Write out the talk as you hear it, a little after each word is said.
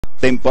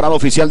temporada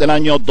oficial del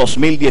año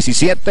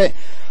 2017.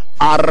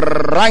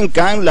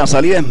 Arrancan, la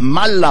salida es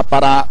mala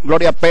para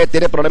Gloria P,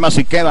 tiene problemas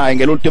y queda en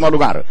el último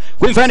lugar.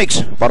 Queen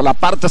Fénix por la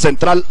parte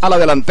central a la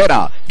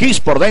delantera, Kiss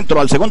por dentro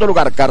al segundo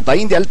lugar, Carta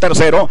India el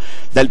tercero.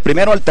 Del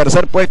primero al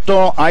tercer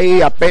puesto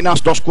hay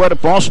apenas 2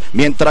 cuerpos,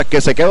 mientras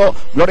que se quedó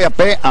Gloria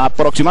P a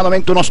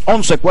aproximadamente unos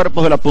 11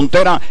 cuerpos de la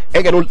puntera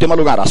en el último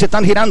lugar. Así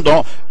están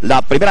girando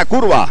la primera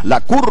curva,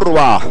 la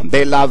curva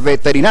de la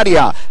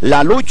veterinaria,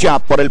 la lucha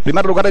por el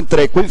primer lugar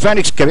entre Queen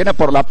Fénix, que viene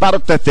por la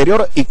parte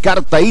exterior, y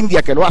Carta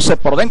India, que lo hace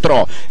por dentro.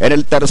 En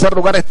el tercer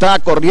lugar está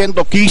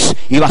corriendo Kiss,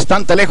 y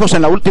bastante lejos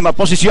en la última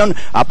posición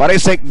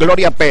aparece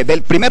Gloria P.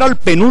 Del primero al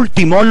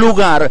penúltimo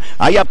lugar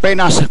hay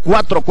apenas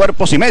 4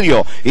 cuerpos y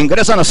medio.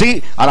 Ingresan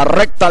así a la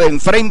recta de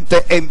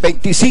enfrente en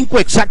 25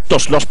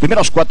 exactos. Los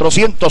primeros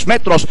 400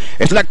 metros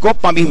es la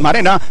Copa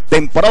Marena,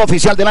 temporada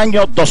oficial del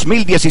año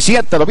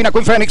 2017. Domina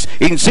Queen Fénix,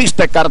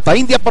 insiste Carta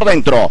India por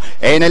dentro.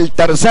 En el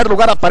tercer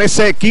lugar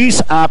aparece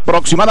Kiss a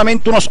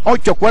aproximadamente unos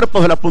 8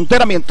 cuerpos de la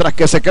puntera, mientras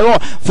que se quedó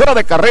fuera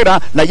de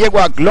carrera la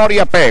yegua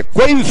Gloria P.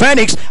 Queen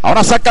Fénix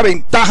ahora saca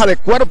ventaja de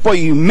cuerpo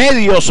y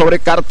medio sobre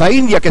Carta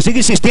India, que sigue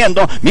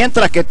insistiendo,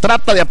 mientras que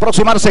trata de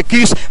aproximarse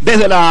Kiss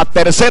desde la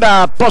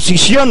tercera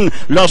posición.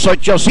 Los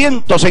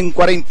 800 en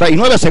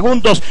 49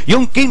 segundos y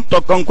un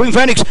quinto con Queen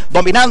Fénix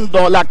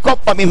dominando la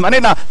Copa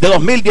Marena de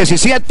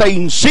 2017.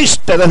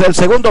 Insiste desde el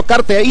segundo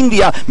Carta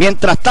India,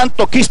 mientras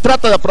tanto Kiss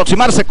trata de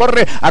aproximarse,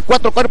 corre a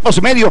 4 cuerpos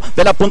y medio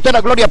de la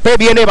puntera. Gloria P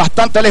viene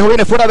bastante lejos,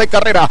 viene fuera de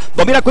carrera.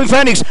 Domina Queen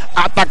Fénix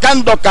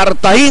atacando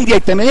Carta India,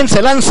 y también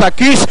se lanza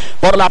Kiss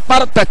por la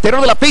parte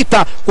exterior de la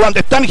pista cuando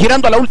están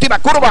girando a la última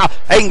curva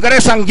e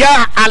ingresan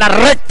ya a la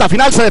recta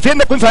final. Se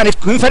defiende Queen Fénix.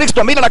 Queen Fénix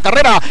domina la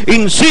carrera,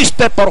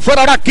 insiste por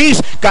fuera ahora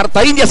Kiss.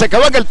 Carta India se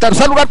quedó en el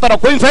tercer lugar, pero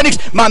Queen Fénix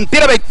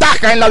mantiene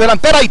ventaja en la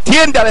delantera y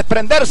tiende a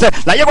desprenderse.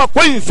 La yegua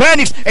Queen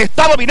Fénix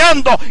está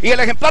dominando, y el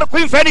ejemplar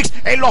Queen Fénix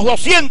en los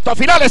 200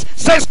 finales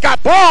se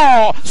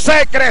escapó,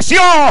 se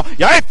creció,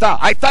 y ahí está,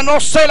 no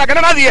se la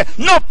gana nadie,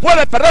 no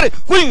puede perder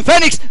Queen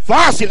Fénix,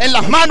 fácil en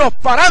las manos,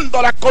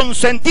 parando la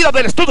consentida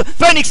del Stud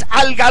Fénix.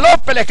 Al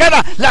galope le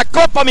queda la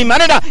Copa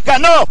Marena,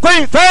 ganó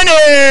Queen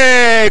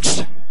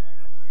Fénix.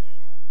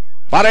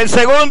 Para el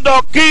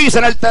segundo Kiss,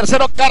 en el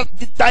tercero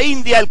Carta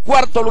India, el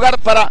cuarto lugar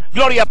para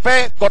Gloria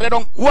P.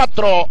 Corrieron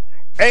 4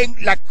 en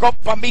la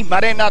Copa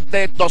Marena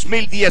de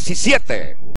 2017.